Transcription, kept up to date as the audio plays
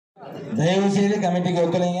தயவு செய்து கமிட்டிக்கு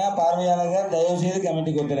ஒத்துழைங்க. பார்வையாளர்கள் தயவு செய்து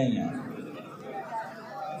கமிட்டிக்கு ஒத்துழைங்க.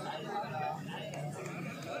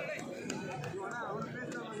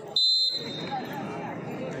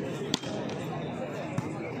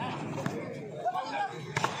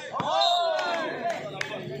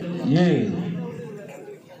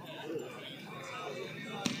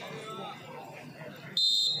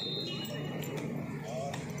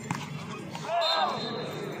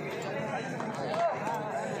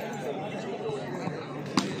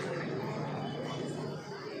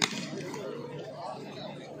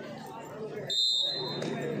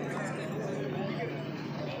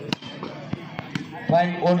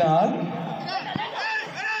 Point 1 all.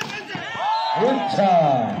 Good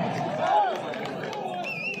shot.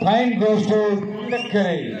 Point goes to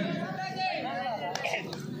Kilakare.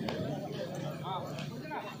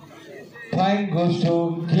 Point goes to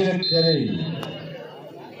Kilakare.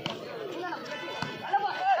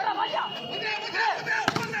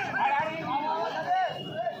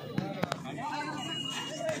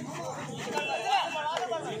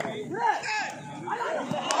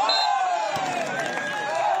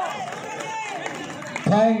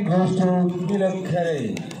 Point goes to Myladudhuri.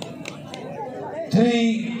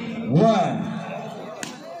 3-1.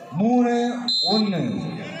 3-1.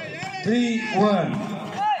 3-1.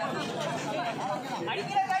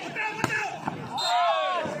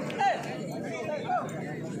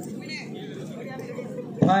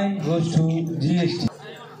 Point goes to GST.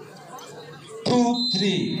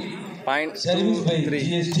 2-3. Point service by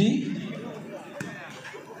GST.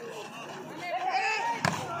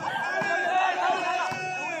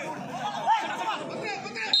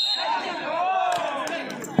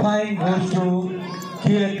 Point goes to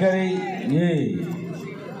Kilakare A.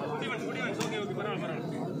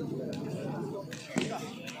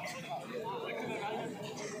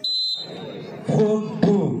 4-2.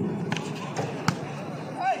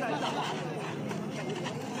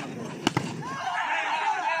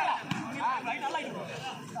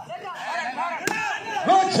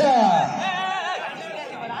 Good shot.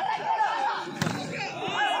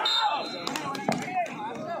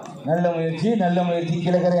 நல்ல முயற்சி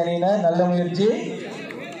கிழக்கரை அணியினர் நல்ல முயற்சி.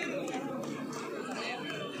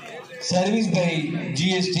 Service by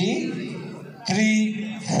GST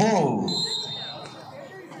 3-4.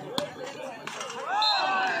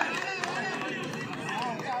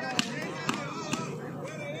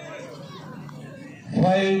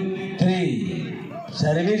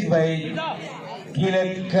 Service by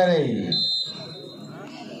Kilakarai.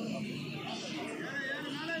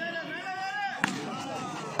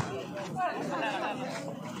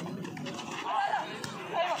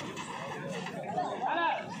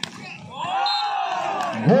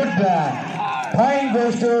 Good back. Point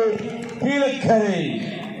goes to Kilakare.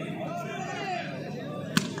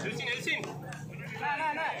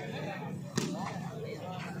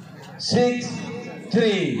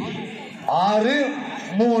 6-3.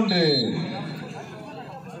 6-3.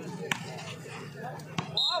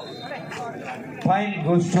 Point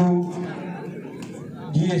goes to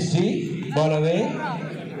GST. Ball away.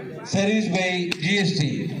 Service by GST.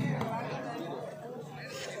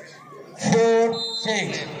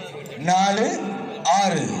 4-6.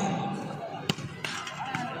 4-6.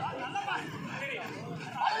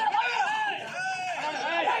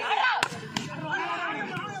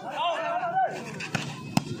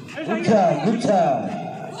 Good job.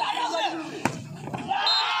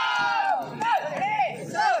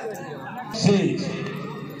 6.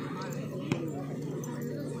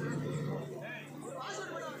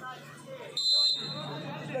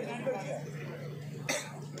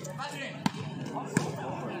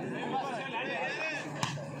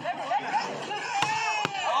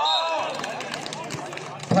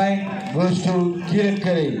 Point goes to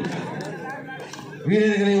Kilakare.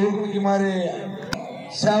 வீரர்களை ஊக்குவிக்குமாறு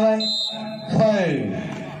 7-5.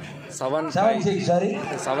 7-6. Sorry.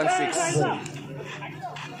 7-6.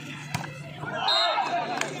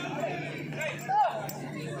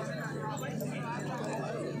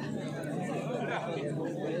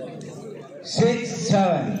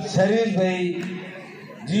 Service by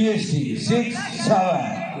GST. 6-7.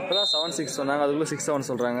 இப்போதான் 7-6 சொன்னாங்க, அதுக்குள்ள 6-7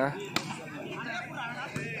 சொல்றாங்க.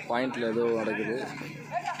 பாயிண்ட்ல ஏதோ நடக்குது.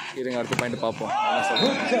 இருங்க அடுத்த பாயிண்ட் பார்ப்போம்.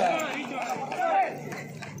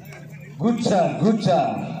 Good job.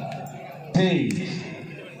 3.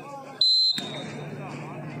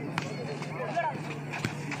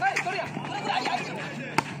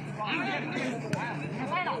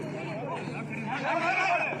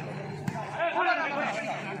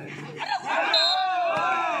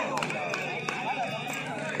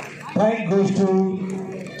 Point goes to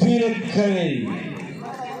Kilakare.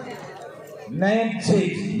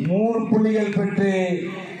 9-6 3 புள்ளிகள் பெற்று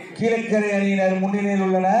கீழக்கரை அணியினர் முன்னிலையில்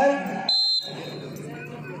உள்ளனர்.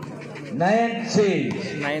 9-6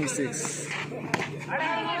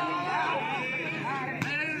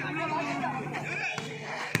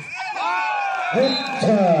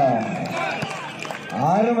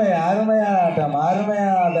 அருமை அருமையான ஆட்டம்,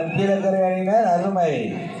 அருமையான ஆட்டம். கீழக்கரை அணியினர் அருமை.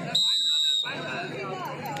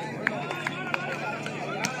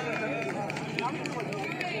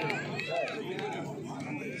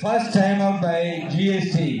 First time out by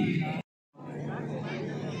GST.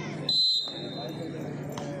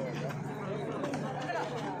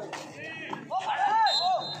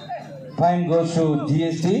 Point goes to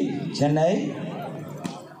GST, Chennai.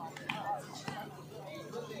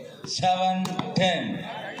 7-10.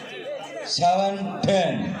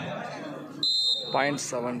 7-10. Point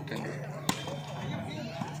 7-10.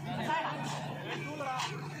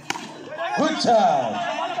 Good shot.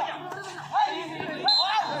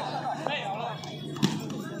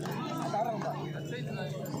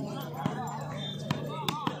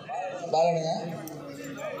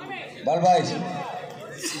 Ball boys.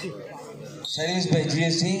 Service by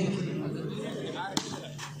GST.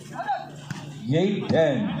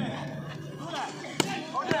 8-10.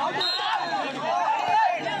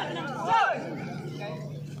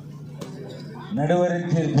 நடுவரை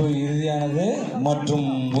தீர்ப்பு இறுதியானது மற்றும்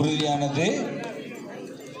உறுதியானது.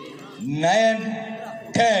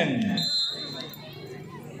 9-10.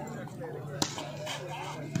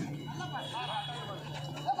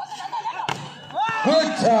 Good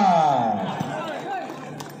shot.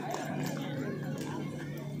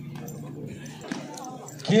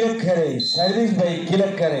 Kilakare, service by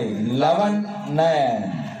Kilakare. 11-9.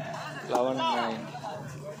 11-9.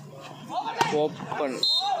 Open.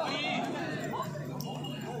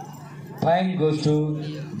 Point goes to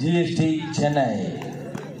GST Chennai.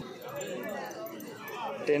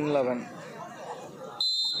 10-11.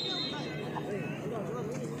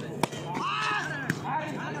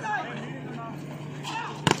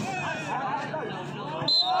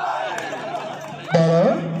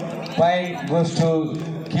 Point goes to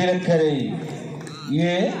Kilakare.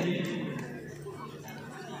 A.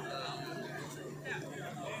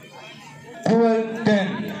 12-10.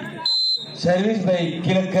 Service by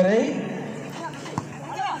Kilakare.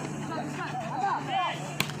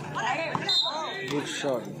 Good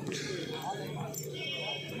shot.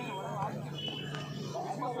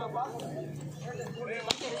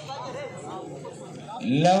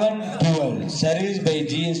 Eleven 12. Service by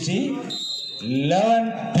GST.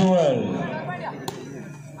 11-12.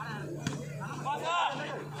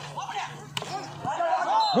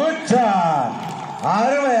 Good shot.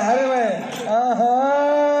 அருமை அருமை.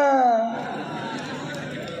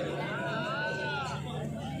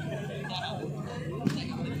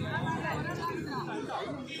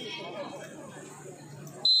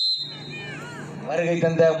 வருகை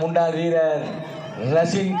தந்த முன்னாள் வீரர்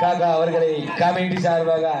ரஷின் காக்கா அவர்களை கமிட்டி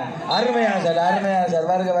சார்பாக அருமையான சார்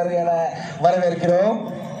வருக வருக என வரவேற்கிறோம்.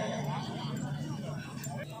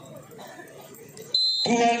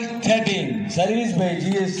 12-13 service by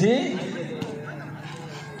GST.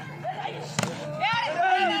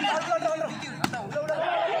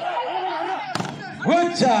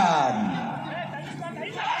 Good shot.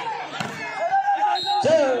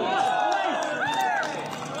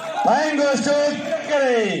 Point goes to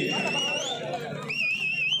Kare.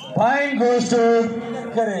 Point goes to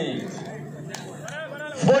Kare.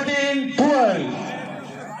 14-12.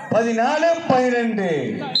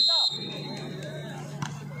 14-12.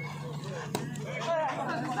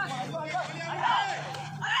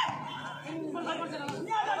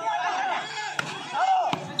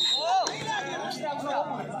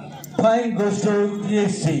 Point goes to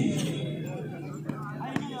GST.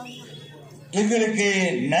 எங்களுக்கு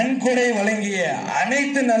நன்கொடை வழங்கிய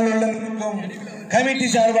அனைத்து நல்லுள்ளங்களுக்கும் கமிட்டி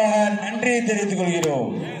சார்பாக நன்றியை தெரிவித்துக்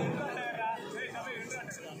கொள்கிறோம்.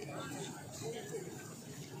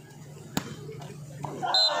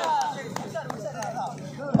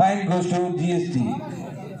 Point goes to GST.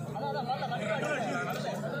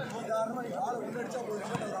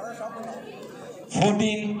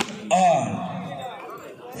 all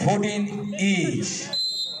 14 each.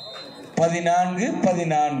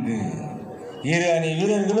 14 இரு அணி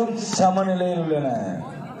வீரர்களும் சமநிலையில் உள்ளனர்.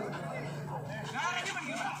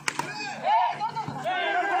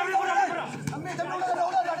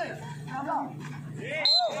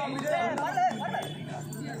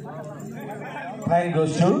 Point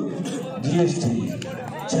goes to GST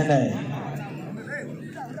Chennai.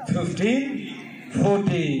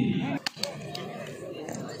 15-14.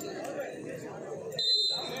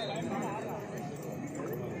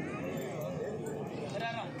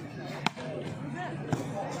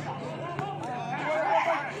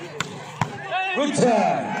 Good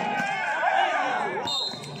shot.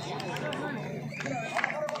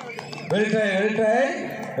 Well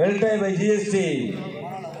try by GST.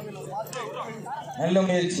 நல்ல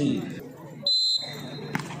முயற்சி.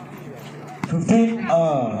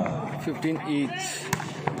 15 each.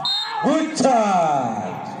 Good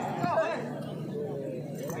shot.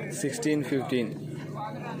 16-15.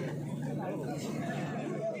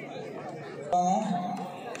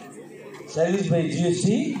 Service by GST.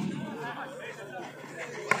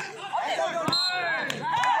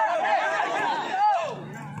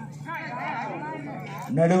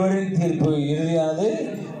 நடுவரின் தீர்ப்பு இறுதியானது.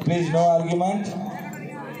 Please no argument.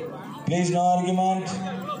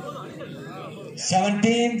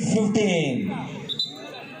 17-15.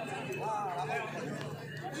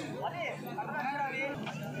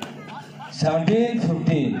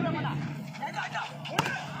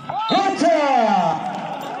 Good job.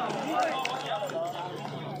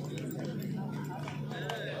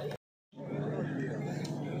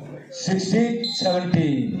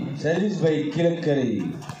 16-17. Service by Kilakari.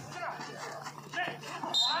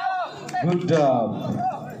 Good job.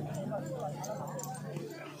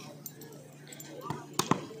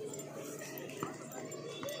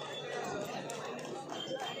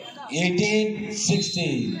 18-16.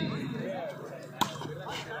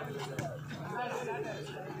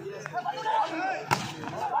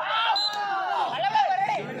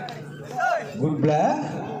 Good black.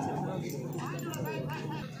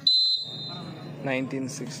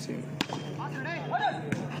 19-16.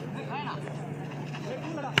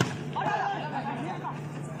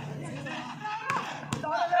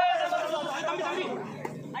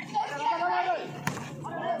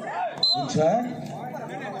 Good shot.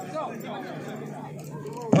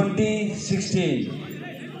 20-16.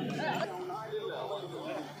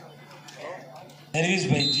 Service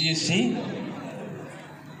by GST.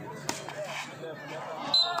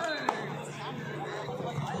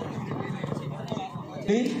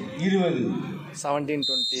 இருபது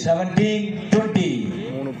 17-20.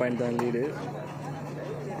 3 point தான் lead.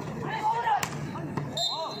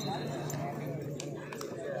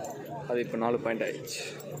 அது இப்போ 4 point ஆயிடுச்சு.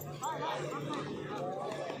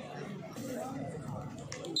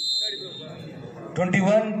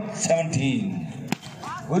 21-17.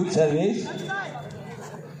 Good service.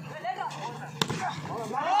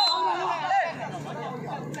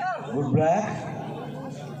 Good black.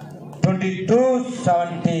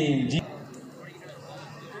 22-17.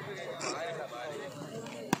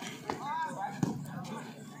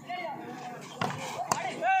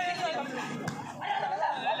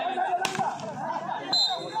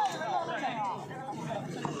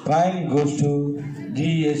 Point goes to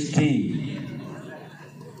GST.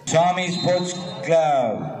 Swami Sports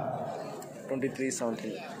Club.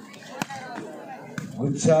 23-17.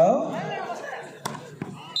 Good serve.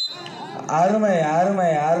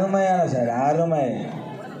 அருமையான sir, அருமை.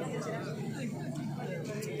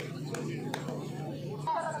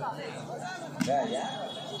 Yeah.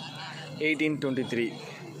 18-23.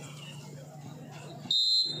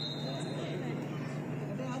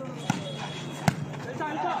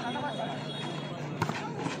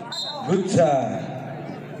 Good sir.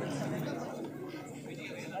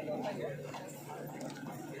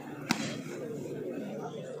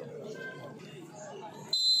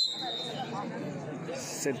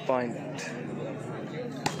 Set point.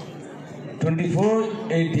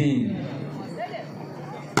 24-18.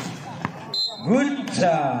 Good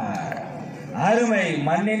sir. அருமை.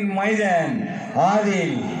 மண்ணின் மைதன்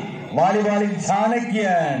ஆதில் வாலிபாலின்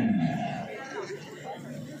சாணக்கியன்.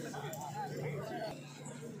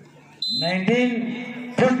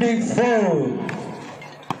 19-24.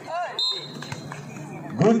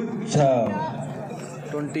 Good sir.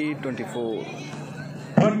 20-24.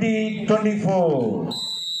 20-24.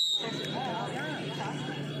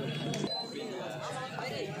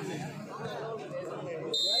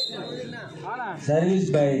 Service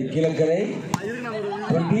by Kilakare.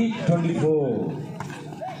 20-24.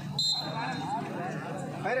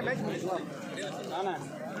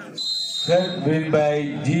 Set win by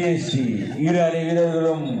GST. இரு அணி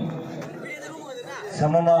வீரர்களும்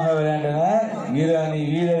சமமாக விளையாண்டனர். இரு அணி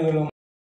வீரர்களும்